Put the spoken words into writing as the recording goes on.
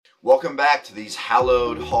Welcome back to these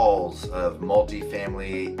hallowed halls of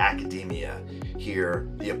multifamily academia. Here,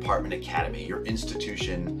 the Apartment Academy, your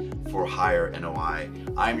institution for higher NOI.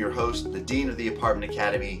 I'm your host, the Dean of the Apartment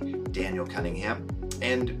Academy, Daniel Cunningham,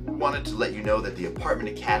 and we wanted to let you know that the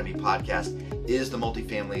Apartment Academy podcast is the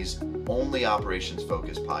multifamily's only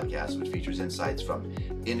operations-focused podcast, which features insights from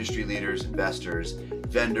industry leaders, investors,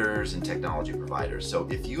 vendors, and technology providers. So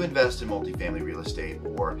if you invest in multifamily real estate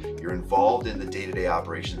or you're involved in the day-to-day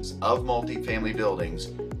operations of multifamily buildings,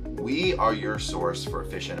 we are your source for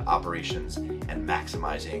efficient operations and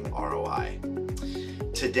maximizing ROI.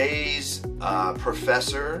 Today's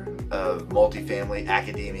professor of multifamily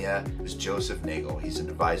academia is Joseph Nagel. He's an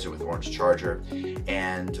advisor with Orange Charger,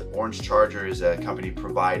 and Orange Charger is a company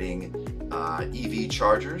providing EV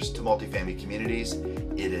chargers to multifamily communities.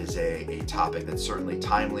 It is a topic that's certainly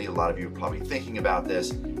timely. A lot of you are probably thinking about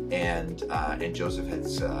this, and Joseph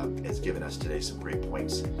has given us today some great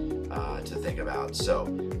points to think about. So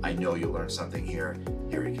I know you'll learn something here.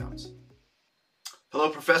 Here he comes. Hello,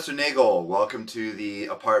 Professor Nagel. Welcome to the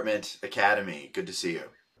Apartment Academy. Good to see you.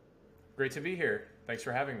 Great to be here. Thanks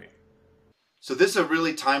for having me. So this is a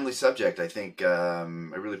really timely subject. I think I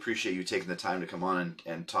really appreciate you taking the time to come on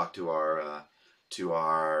and talk to our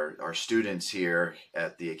students here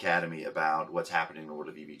at the Academy about what's happening in the world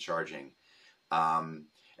of EV charging. And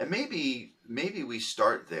maybe we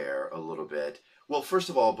start there a little bit. Well, first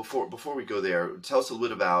of all, before we go there, tell us a little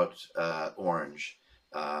bit about Orange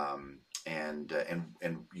and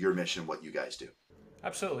your mission, what you guys do.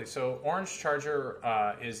 Absolutely. So Orange Charger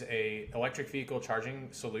is a electric vehicle charging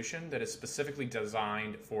solution that is specifically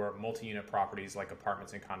designed for multi-unit properties like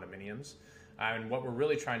apartments and condominiums. And what we're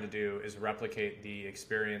really trying to do is replicate the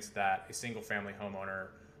experience that a single family homeowner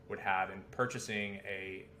would have in purchasing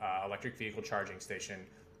a electric vehicle charging station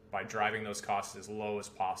by driving those costs as low as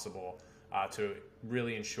possible to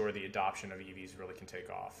really ensure the adoption of EVs really can take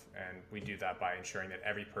off. And we do that by ensuring that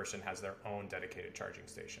every person has their own dedicated charging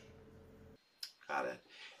station. Got it.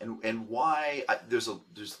 And why there's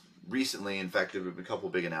recently, in fact, there have been a couple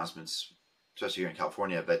of big announcements, especially here in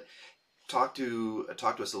California. But talk to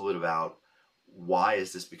us a little bit about why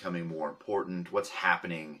is this becoming more important? What's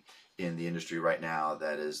happening in the industry right now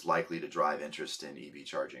that is likely to drive interest in EV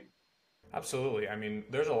charging? Absolutely. I mean,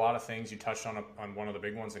 there's a lot of things. You touched on one of the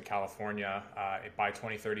big ones in California. By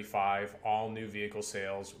 2035, all new vehicle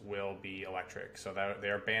sales will be electric. So they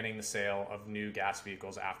are banning the sale of new gas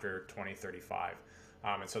vehicles after 2035.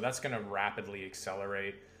 And so that's going to rapidly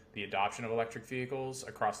accelerate the adoption of electric vehicles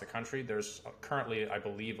across the country. There's currently, I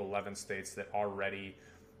believe, 11 states that already,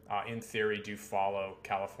 in theory, do follow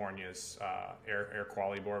California's Air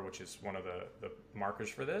Quality Board, which is one of the markers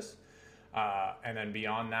for this. And then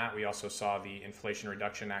beyond that, we also saw the Inflation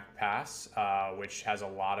Reduction Act pass, which has a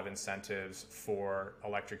lot of incentives for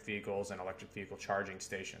electric vehicles and electric vehicle charging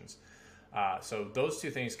stations. So those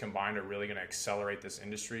two things combined are really going to accelerate this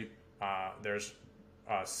industry. There's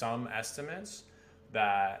some estimates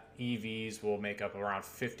that EVs will make up around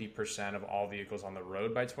 50% of all vehicles on the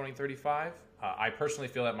road by 2035. I personally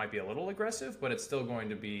feel that might be a little aggressive, but it's still going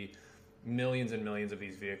to be millions and millions of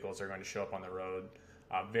these vehicles are going to show up on the road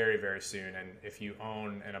very, very soon. And if you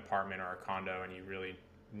own an apartment or a condo and you really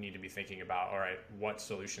need to be thinking about, all right, what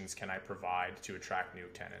solutions can I provide to attract new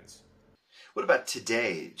tenants? What about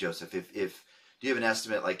today, Joseph? If do you have an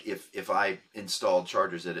estimate, like if I installed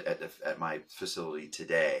chargers at my facility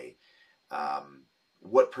today,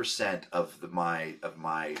 what percent of my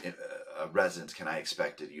residents can I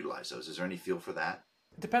expect to utilize those? Is there any feel for that?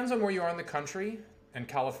 It depends on where you are in the country. In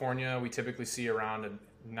California, we typically see around a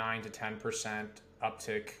 9 to 10%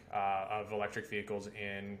 uptick of electric vehicles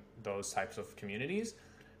in those types of communities.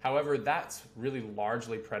 However, that's really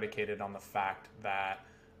largely predicated on the fact that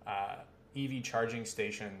EV charging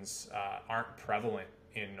stations aren't prevalent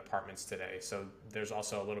in apartments today. So there's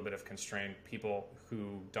also a little bit of constraint. People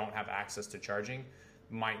who don't have access to charging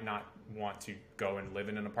might not want to go and live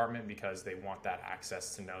in an apartment because they want that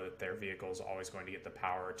access to know that their vehicle is always going to get the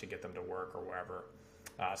power to get them to work or wherever.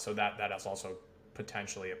 So that is also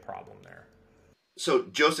potentially a problem there. So,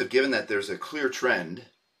 Joseph, given that there's a clear trend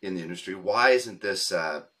in the industry, why isn't this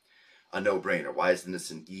a no-brainer? Why isn't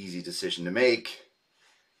this an easy decision to make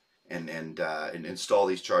and install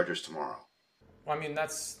these chargers tomorrow? Well, I mean,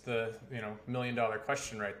 that's the million-dollar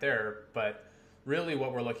question right there. But really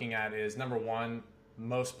what we're looking at is, number one,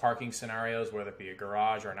 most parking scenarios, whether it be a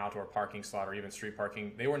garage or an outdoor parking slot or even street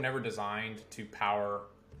parking, they were never designed to power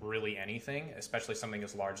really anything, especially something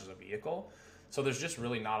as large as a vehicle. So there's just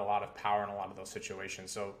really not a lot of power in a lot of those situations.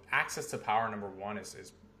 So access to power, number one,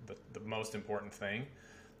 is the most important thing.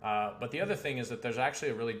 But the other thing is that there's actually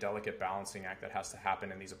a really delicate balancing act that has to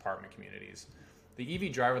happen in these apartment communities. The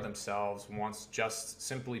EV driver themselves wants just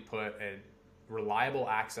simply put a reliable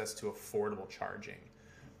access to affordable charging.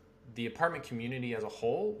 The apartment community as a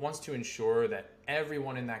whole wants to ensure that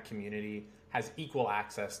everyone in that community has equal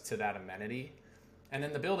access to that amenity. And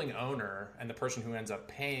then the building owner and the person who ends up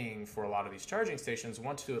paying for a lot of these charging stations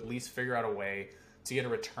want to at least figure out a way to get a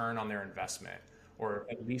return on their investment, or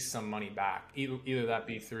at least some money back. Either that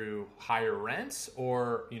be through higher rents,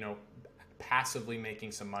 or passively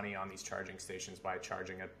making some money on these charging stations by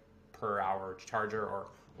charging a per hour charger or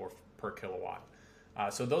per kilowatt.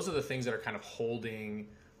 So those are the things that are kind of holding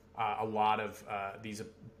a lot of these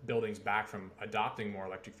buildings back from adopting more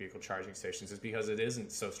electric vehicle charging stations, is because it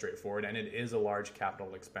isn't so straightforward, and it is a large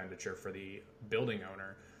capital expenditure for the building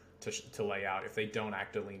owner to lay out if they don't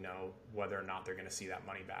actively know whether or not they're going to see that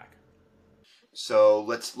money back. So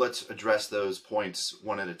let's address those points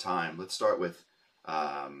one at a time. Let's start with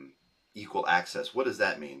equal access. What does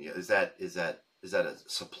that mean? Is that a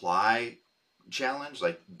supply challenge,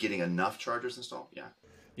 like getting enough chargers installed?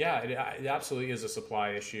 Yeah, it absolutely is a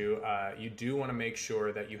supply issue. You do want to make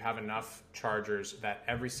sure that you have enough chargers that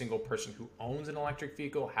every single person who owns an electric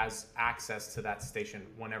vehicle has access to that station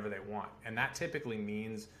whenever they want. And that typically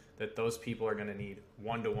means that those people are going to need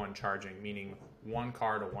one-to-one charging, meaning one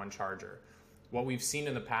car to one charger. What we've seen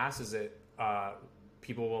in the past is that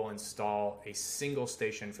people will install a single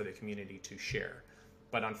station for the community to share.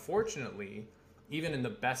 But unfortunately, even in the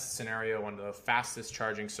best scenario, under the fastest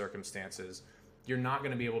charging circumstances, you're not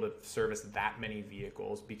going to be able to service that many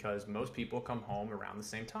vehicles because most people come home around the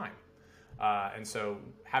same time. And so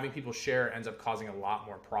having people share ends up causing a lot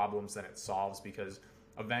more problems than it solves, because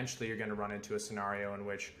eventually you're going to run into a scenario in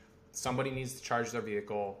which somebody needs to charge their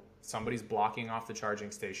vehicle, somebody's blocking off the charging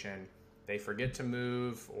station, they forget to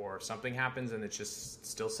move, or something happens and it's just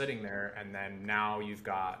still sitting there, and then now you've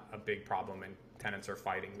got a big problem and tenants are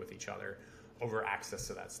fighting with each other over access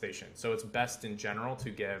to that station. So it's best in general to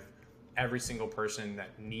give every single person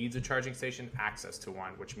that needs a charging station access to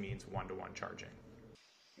one, which means one-to-one charging.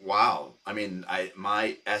 Wow. I mean,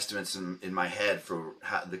 my estimates in my head for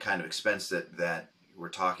the kind of expense that we're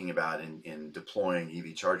talking about in deploying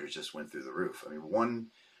EV chargers just went through the roof. I mean,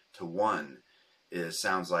 1-to-1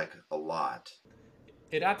 sounds like a lot.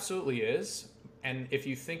 It absolutely is. And if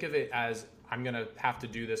you think of it as, I'm going to have to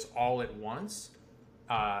do this all at once,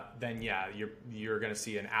 then yeah, you're going to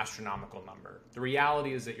see an astronomical number. The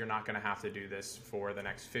reality is that you're not going to have to do this for the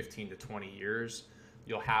next 15 to 20 years.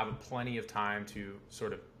 You'll have plenty of time to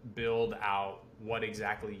sort of build out what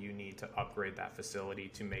exactly you need to upgrade that facility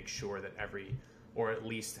to make sure that every, or at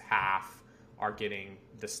least half, are getting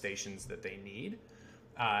the stations that they need.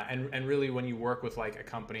 And really, when you work with like a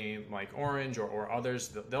company like Orange or others,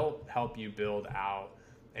 they'll help you build out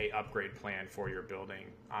a upgrade plan for your building.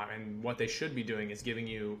 And what they should be doing is giving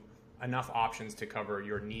you enough options to cover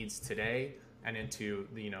your needs today and into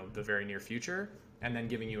the very near future, and then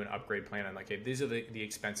giving you an upgrade plan on like, hey, these are the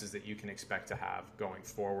expenses that you can expect to have going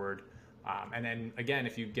forward. And then again,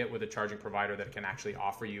 if you get with a charging provider that can actually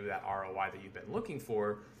offer you that ROI that you've been looking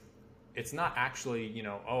for, it's not actually,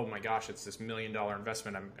 oh my gosh, it's this $1 million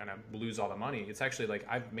investment, I'm going to lose all the money. It's actually like,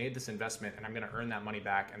 I've made this investment and I'm going to earn that money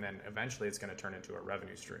back, and then eventually it's going to turn into a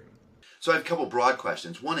revenue stream. So I have a couple broad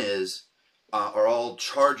questions. One is, are all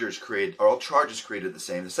charges created the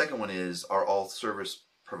same? The second one is, are all service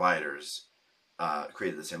providers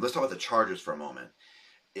created the same? Let's talk about the chargers for a moment.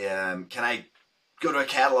 Can I go to a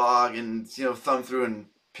catalog and thumb through and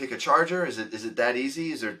pick a charger? Is it that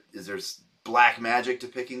easy? Is there black magic to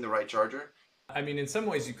picking the right charger? I mean, in some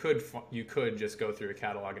ways you could just go through a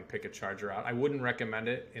catalog and pick a charger out. I wouldn't recommend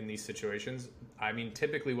it in these situations. I mean,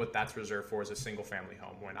 typically what that's reserved for is a single family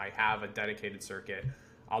home. When I have a dedicated circuit,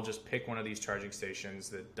 I'll just pick one of these charging stations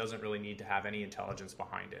that doesn't really need to have any intelligence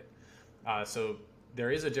behind it. So there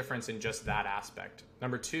is a difference in just that aspect.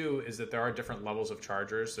 Number two is that there are different levels of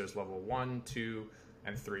chargers. There's level 1, 2,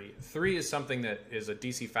 and 3. 3 is something that is a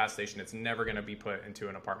DC fast station. It's never going to be put into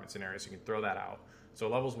an apartment scenario, so you can throw that out. So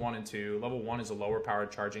levels 1 and 2. Level 1 is a lower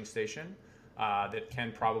powered charging station that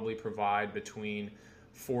can probably provide between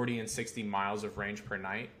 40 and 60 miles of range per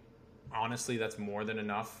night. Honestly, that's more than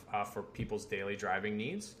enough for people's daily driving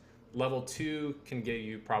needs. Level 2 can get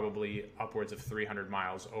you probably upwards of 300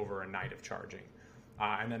 miles over a night of charging.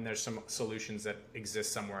 And then there's some solutions that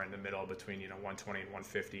exist somewhere in the middle between 120 and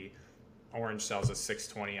 150. Orange sells a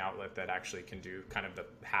 620 outlet that actually can do kind of the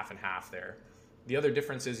half and half there. The other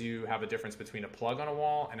difference is you have a difference between a plug on a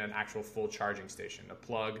wall and an actual full charging station. A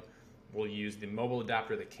plug will use the mobile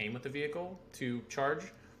adapter that came with the vehicle to charge,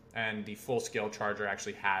 and the full scale charger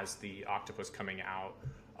actually has the Octopus coming out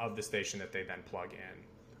of the station that they then plug in.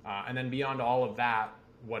 And then beyond all of that,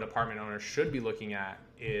 what apartment owners should be looking at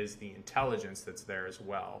is the intelligence that's there as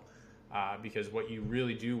well. Because what you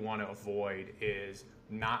really do want to avoid is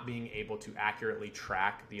not being able to accurately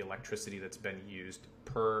track the electricity that's been used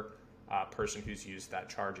per person who's used that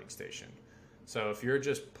charging station. So if you're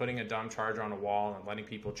just putting a dumb charger on a wall and letting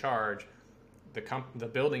people charge, the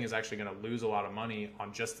building is actually going to lose a lot of money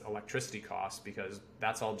on just electricity costs, because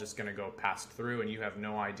that's all just going to go passed through, and you have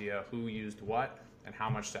no idea who used what and how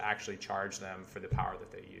much to actually charge them for the power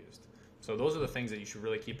that they used. So those are the things that you should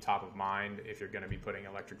really keep top of mind if you're going to be putting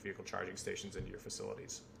electric vehicle charging stations into your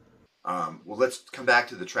facilities. Well, let's come back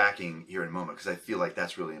to the tracking here in a moment, because I feel like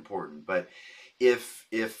that's really important. But if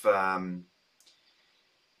I'm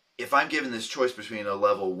given this choice between a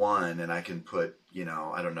level 1 and I can put,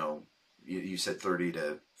 I don't know, you said 30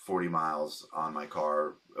 to 40 miles on my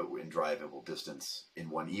car in drivable distance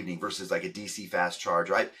in one evening versus like a DC fast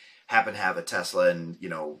charger. I happen to have a Tesla, and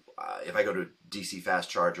if I go to a DC fast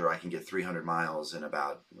charger, I can get 300 miles in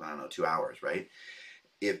about, 2 hours, right?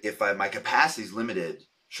 If my capacity is limited,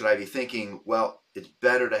 should I be thinking, well, it's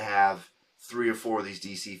better to have 3 or 4 of these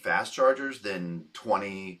DC fast chargers than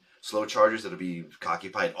 20 slow chargers that'll be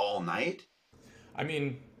occupied all night? I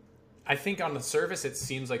mean, I think on the surface it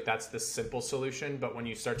seems like that's the simple solution, but when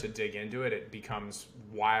you start to dig into it, it becomes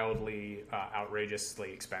wildly,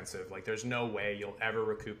 outrageously expensive. Like, there's no way you'll ever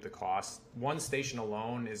recoup the cost. One station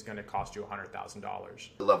alone is going to cost you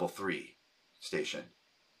 $100,000. The level 3 station.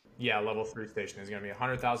 Yeah, level 3 station is going to be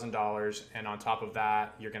 $100,000, and on top of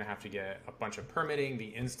that, you're going to have to get a bunch of permitting.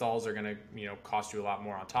 The installs are going to, cost you a lot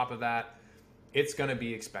more on top of that. It's going to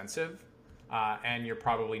be expensive. And you're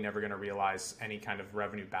probably never going to realize any kind of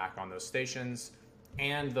revenue back on those stations.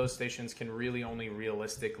 And those stations can really only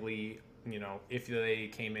realistically, if they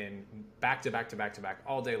came in back to back to back to back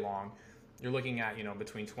all day long, you're looking at,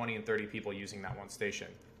 between 20 and 30 people using that one station.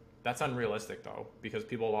 That's unrealistic though, because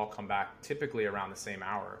people will all come back typically around the same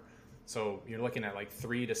hour. So you're looking at like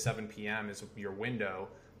 3 to 7 p.m. is your window.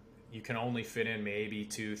 You can only fit in maybe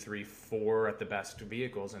 2, 3, 4 at the best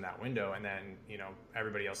vehicles in that window, and then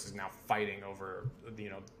everybody else is now fighting over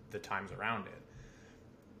the times around it.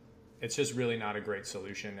 It's just really not a great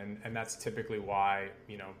solution, and that's typically why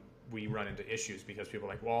we run into issues, because people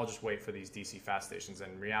are like, well, I'll just wait for these DC fast stations,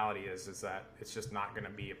 and reality is that it's just not going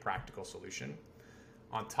to be a practical solution.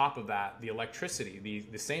 On top of that, the electricity,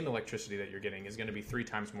 the same electricity that you're getting is going to be 3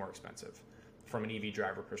 times more expensive from an EV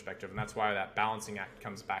driver perspective. And that's why that balancing act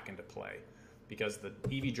comes back into play, because the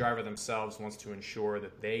EV driver themselves wants to ensure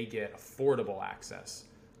that they get affordable access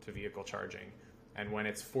to vehicle charging. And when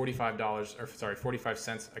it's $45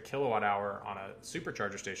 cents a kilowatt hour on a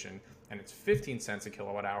supercharger station, and it's 15 cents a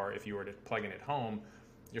kilowatt hour if you were to plug in at home,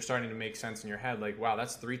 you're starting to make sense in your head. Like, wow,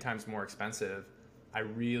 that's 3 times more expensive. I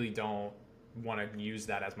really don't want to use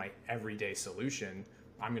that as my everyday solution.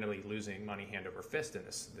 I'm going to be losing money hand over fist in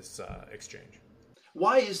this exchange.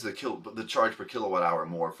 Why is the charge per kilowatt hour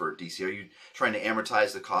more for DC? Are you trying to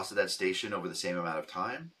amortize the cost of that station over the same amount of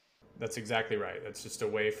time? That's exactly right. It's just a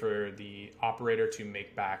way for the operator to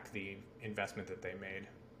make back the investment that they made.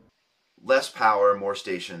 Less power, more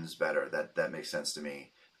stations, better. That makes sense to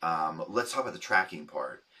me. Let's talk about the tracking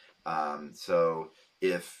part. So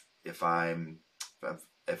if I'm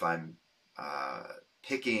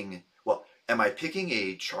picking, well, am I picking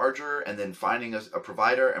a charger and then finding a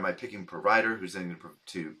provider? Am I picking a provider who's then going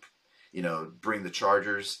to bring the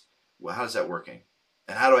chargers? Well, how's that working?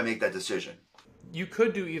 And how do I make that decision? You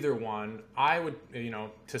could do either one. I would,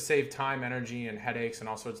 to save time, energy, and headaches and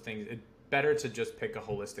all sorts of things, it's better to just pick a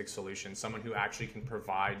holistic solution, someone who actually can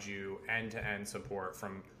provide you end-to-end support,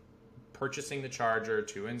 from purchasing the charger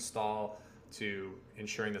to install to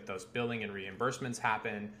ensuring that those billing and reimbursements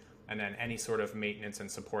happen, and then any sort of maintenance and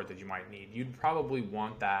support that you might need. You'd probably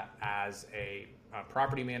want that as a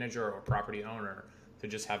property manager or property owner, to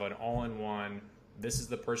just have an all-in-one, this is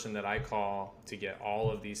the person that I call to get all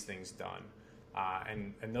of these things done.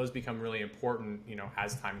 And those become really important,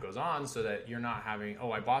 as time goes on, so that you're not having,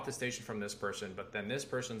 I bought the station from this person, but then this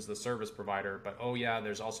person's the service provider, but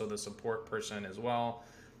there's also the support person as well.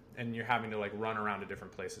 And you're having to run around to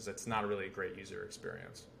different places. It's not really a great user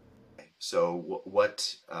experience. So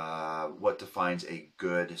what defines a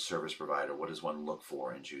good service provider? What does one look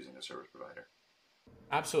for in choosing a service provider?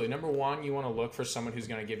 Absolutely. Number one, you want to look for someone who's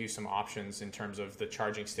going to give you some options in terms of the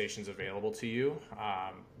charging stations available to you.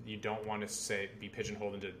 You don't want to be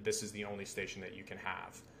pigeonholed into this is the only station that you can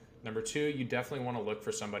have. Number two, you definitely want to look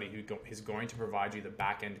for somebody who is going to provide you the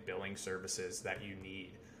back-end billing services that you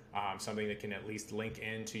need. something that can at least link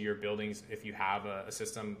into your buildings if you have a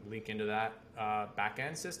system, link into that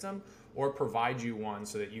back-end system, or provide you one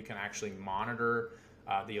so that you can actually monitor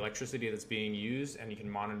the electricity that's being used, and you can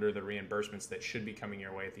monitor the reimbursements that should be coming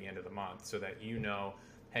your way at the end of the month, so that you know,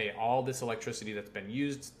 hey, all this electricity that's been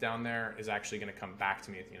used down there is actually going to come back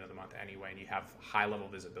to me at the end of the month anyway, and you have high-level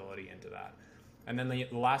visibility into that. And then the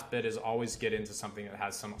last bit is always get into something that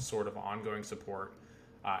has some sort of ongoing support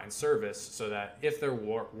and service, so that if there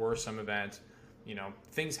were some event,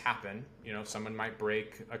 things happen, someone might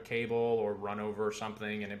break a cable or run over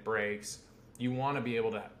something and it breaks. You want to be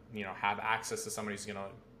able to, have access to somebody who's going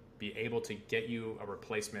to be able to get you a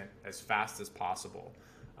replacement as fast as possible,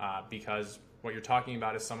 because what you're talking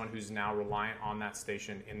about is someone who's now reliant on that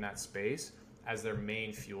station in that space as their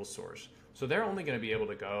main fuel source. So they're only going to be able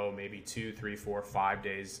to go maybe 2, 3, 4, 5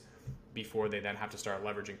 days before they then have to start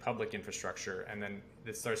leveraging public infrastructure, and then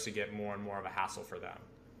it starts to get more and more of a hassle for them.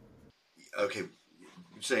 Okay,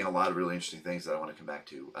 you're saying a lot of really interesting things that I want to come back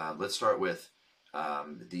to. Let's start with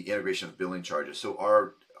the integration of billing charges. So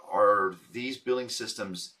are these billing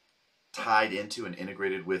systems tied into and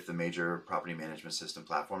integrated with the major property management system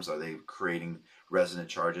platforms? Are they creating resident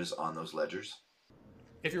charges on those ledgers?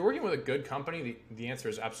 If you're working with a good company, the answer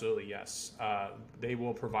is absolutely yes. They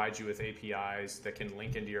will provide you with APIs that can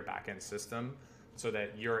link into your backend system, so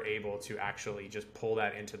that you're able to actually just pull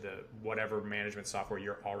that into the whatever management software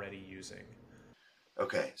you're already using.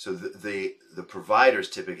 Okay, so the providers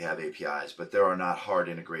typically have APIs, but there are not hard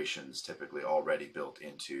integrations typically already built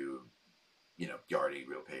into, Yardi,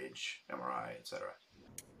 RealPage, MRI, etc.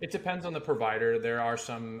 It depends on the provider. There are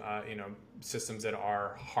some, systems that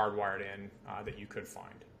are hardwired in that you could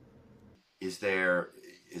find. Is there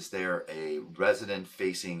a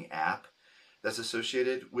resident-facing app that's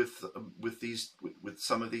associated with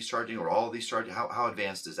some of these charging or all of these charging? How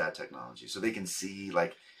advanced is that technology? So they can see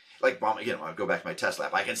like I'll go back to my Tesla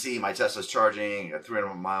app. I can see my Tesla's charging at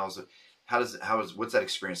 300 miles. What's that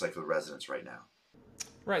experience like for the residents right now?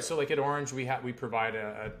 Right. So like at Orange, we provide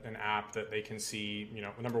an app that they can see,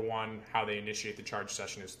 number one, how they initiate the charge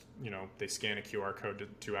session is, they scan a QR code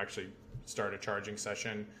to actually start a charging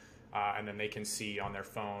session. And then they can see on their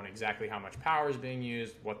phone exactly how much power is being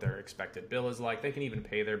used, what their expected bill is like. They can even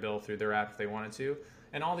pay their bill through their app if they wanted to.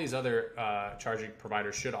 And all these other charging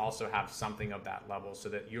providers should also have something of that level, so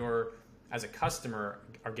that you're, as a customer,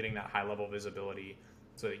 are getting that high level visibility,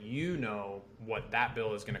 so that you know what that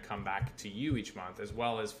bill is going to come back to you each month, as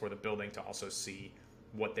well as for the building to also see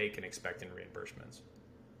what they can expect in reimbursements.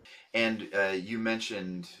 And you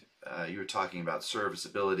mentioned, you were talking about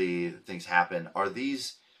serviceability, things happen. Are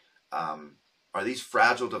these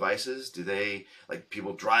fragile devices? Do they, like,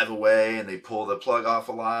 people drive away and they pull the plug off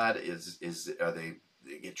a lot? Are they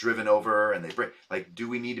get driven over and they break? Like, do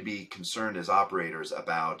we need to be concerned as operators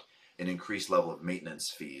about an increased level of maintenance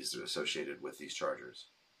fees associated with these chargers?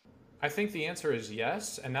 I think the answer is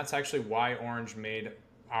yes, and that's actually why Orange made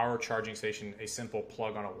our charging station a simple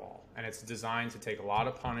plug on a wall, and it's designed to take a lot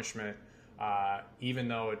of punishment, even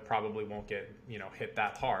though it probably won't get hit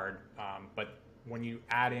that hard. But when you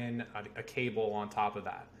add in a cable on top of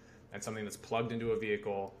that and something that's plugged into a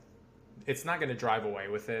vehicle, it's not going to drive away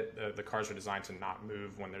with it. The cars are designed to not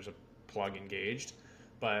move when there's a plug engaged,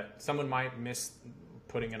 but someone might miss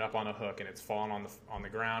putting it up on a hook and it's fallen on the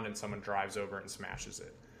ground and someone drives over it and smashes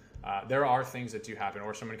it. There are things that do happen,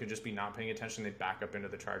 or someone could just be not paying attention. They back up into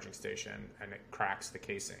the charging station and it cracks the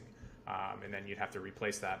casing. And then you'd have to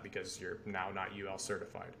replace that because you're now not UL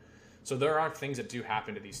certified. So there are things that do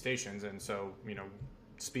happen to these stations. And so,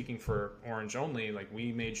 speaking for Orange only, like,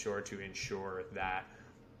 we made sure to ensure that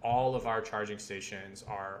all of our charging stations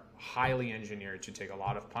are highly engineered to take a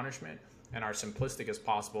lot of punishment and are simplistic as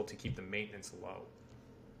possible to keep the maintenance low.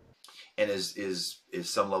 And is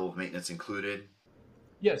some level of maintenance included?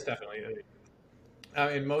 Yes, definitely.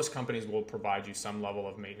 And most companies will provide you some level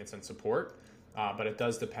of maintenance and support, but it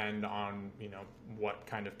does depend on what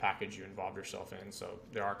kind of package you involve yourself in. So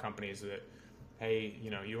there are companies that, hey,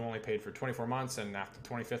 you only paid for 24 months, and after the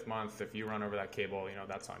 25th month, if you run over that cable,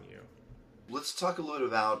 that's on you. Let's talk a little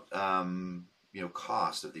about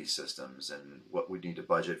cost of these systems and what we need to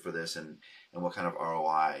budget for this, and what kind of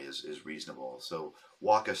ROI is reasonable. So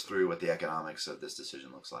walk us through what the economics of this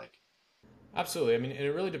decision looks like. Absolutely. I mean,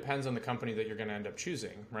 it really depends on the company that you're going to end up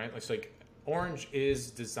choosing, right? It's like Orange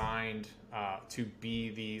is designed to be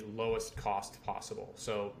the lowest cost possible.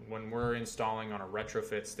 So when we're installing on a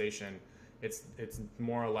retrofit station, it's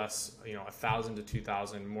more or less $1,000 to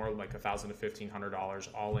 $2,000, more like $1,000 to $1,500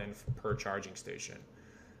 all in per charging station.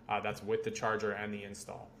 That's with the charger and the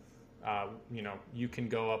install. You can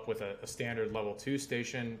go up with a standard level 2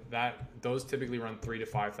 station. Those typically run $3,000 to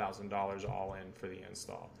 $5,000 all in for the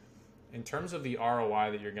install. In terms of the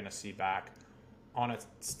ROI that you're going to see back on a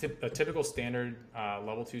typical standard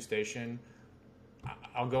level 2 station,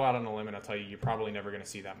 I'll go out on a limb and I'll tell you, you're probably never going to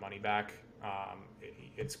see that money back.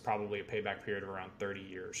 It's probably a payback period of around 30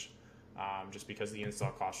 years, just because the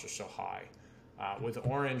install costs are so high. With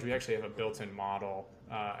Orange, we actually have a built-in model,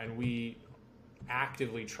 and we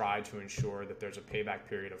actively try to ensure that there's a payback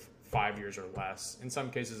period of 5 years or less. In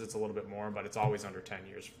some cases, it's a little bit more, but it's always under 10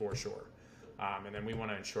 years for sure. And then we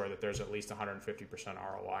want to ensure that there's at least 150%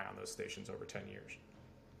 ROI on those stations over 10 years.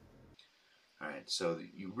 All right, so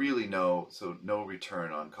you really know, so no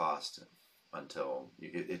return on cost until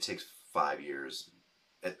it takes 5 years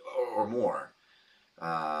or more,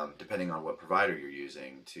 depending on what provider you're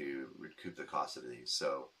using to recoup the cost of these.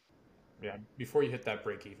 So yeah, before you hit that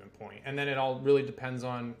break-even point, and then it all really depends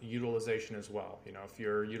on utilization as well.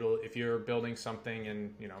 If you're building something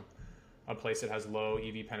in a place that has low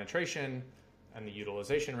EV penetration and the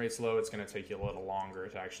utilization rate's low, it's going to take you a little longer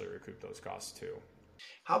to actually recoup those costs too.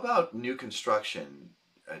 How about new construction,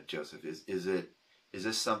 Joseph? Is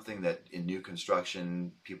this something that in new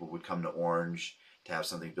construction people would come to Orange to have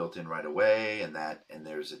something built in right away, and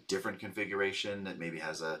there's a different configuration that maybe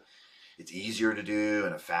it's easier to do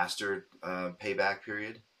and a faster payback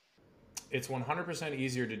period? It's 100%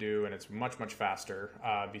 easier to do, and it's much, much faster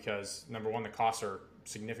because number one, the costs are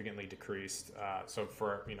significantly decreased. So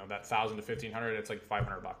for that $1,000 to $1,500, it's like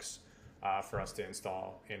 $500 for us to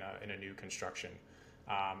install in a new construction.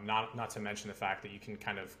 Not to mention the fact that you can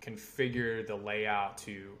kind of configure the layout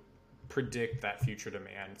to predict that future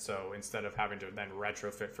demand. So instead of having to then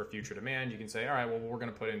retrofit for future demand, you can say, all right, well, we're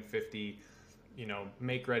going to put in 50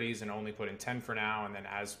 make readies and only put in 10 for now, and then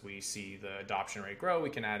as we see the adoption rate grow, we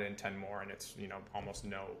can add in 10 more, and it's almost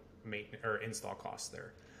no maintenance or install costs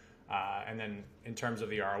there. And then in terms of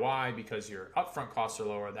the ROI, because your upfront costs are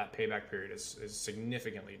lower, that payback period is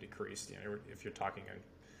significantly decreased. If you're talking in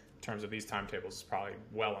terms of these timetables, it's probably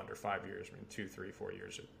well under 5 years. 2, 3, 4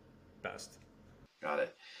 years at best. Got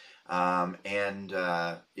it.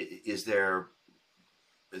 Is there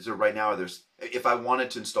right now, if I wanted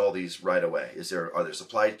to install these right away, are there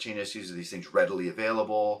supply chain issues? Are these things readily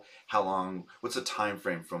available? How long, what's the time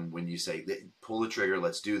frame from when you say, pull the trigger,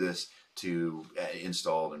 let's do this, to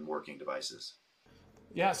installed and working devices?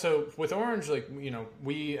 Yeah, so with Orange,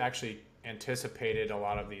 we actually anticipated a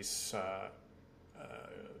lot of these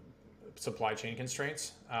supply chain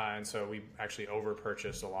constraints, and so we actually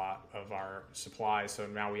over-purchased a lot of our supplies. So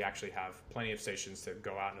now we actually have plenty of stations to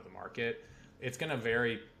go out into the market. It's going to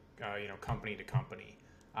vary, company to company,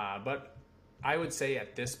 but I would say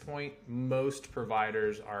at this point, most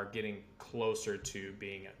providers are getting closer to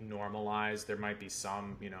being normalized. There might be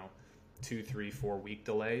some, 2, 3, 4 week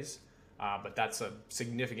delays, but that's a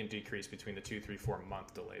significant decrease between the 2, 3, 4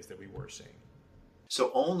 month delays that we were seeing.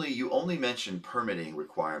 So you only mentioned permitting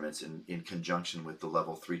requirements in conjunction with the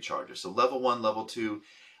level 3 chargers. So level 1, level 2,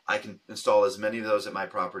 I can install as many of those at my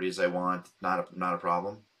property as I want. Not a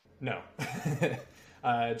problem. No,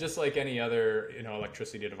 just like any other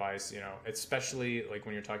electricity device, especially like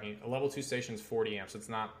when you're talking a level 2 station is 40 amps. It's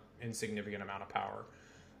not insignificant amount of power.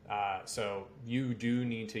 So you do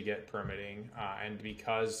need to get permitting, and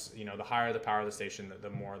because the higher the power of the station, the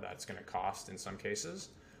more that's going to cost in some cases.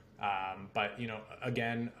 But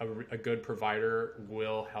again, a good provider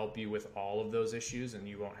will help you with all of those issues, and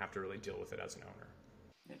you won't have to really deal with it as an owner.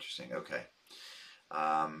 Interesting. Okay.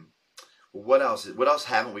 What else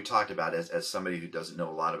haven't we talked about as somebody who doesn't know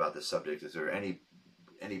a lot about this subject? Is there any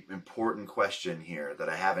important question here that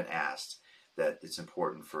I haven't asked that it's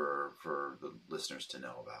important for the listeners to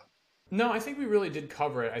know about? No, I think we really did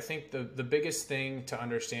cover it. I think the biggest thing to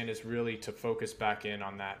understand is really to focus back in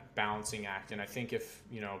on that balancing act. And I think if,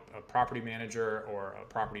 a property manager or a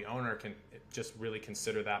property owner can just really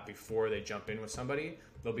consider that before they jump in with somebody,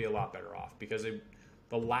 they'll be a lot better off, because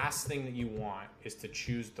the last thing that you want is to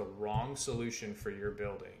choose the wrong solution for your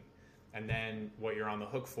building. And then what you're on the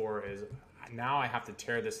hook for is, now I have to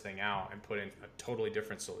tear this thing out and put in a totally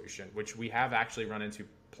different solution, which we have actually run into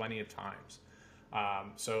plenty of times.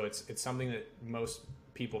 So it's something that most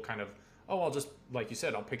people kind of, I'll just, like you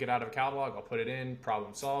said, I'll pick it out of a catalog, I'll put it in,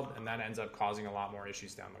 problem solved, and that ends up causing a lot more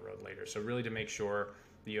issues down the road later. So really to make sure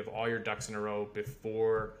that you have all your ducks in a row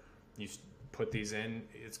before you put these in,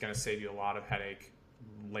 it's going to save you a lot of headache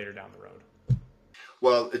later down the road.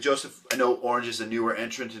 Well, Joseph, I know Orange is a newer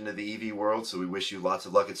entrant into the EV world, so we wish you lots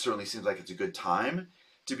of luck. It certainly seems like it's a good time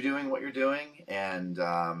to be doing what you're doing, and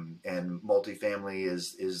multifamily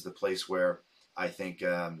is the place where I think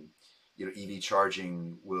EV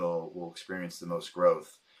charging will experience the most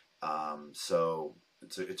growth. So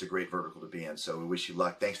it's a great vertical to be in. So we wish you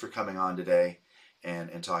luck. Thanks for coming on today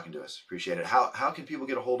and talking to us. Appreciate it. How can people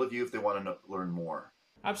get a hold of you if they want to learn more?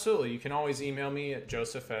 Absolutely. You can always email me at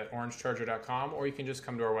joseph@orangecharger.com, or you can just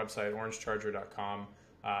come to our website, orangecharger.com,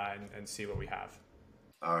 and see what we have.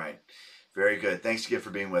 All right. Very good. Thanks again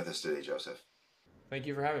for being with us today, Joseph. Thank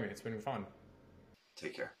you for having me. It's been fun.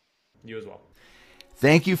 Take care. You as well.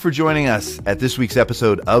 Thank you for joining us at this week's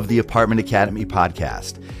episode of the Apartment Academy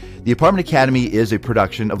podcast. The Apartment Academy is a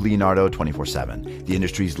production of Leonardo 24/7, the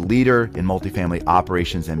industry's leader in multifamily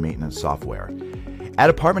operations and maintenance software. At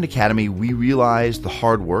Apartment Academy, we realize the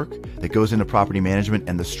hard work that goes into property management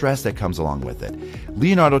and the stress that comes along with it.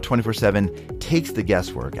 Leonardo 24/7 takes the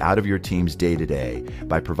guesswork out of your team's day-to-day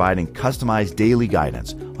by providing customized daily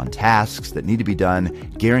guidance on tasks that need to be done,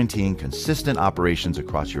 guaranteeing consistent operations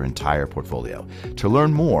across your entire portfolio. To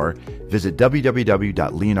learn more, visit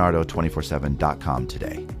www.leonardo247.com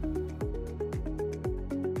today.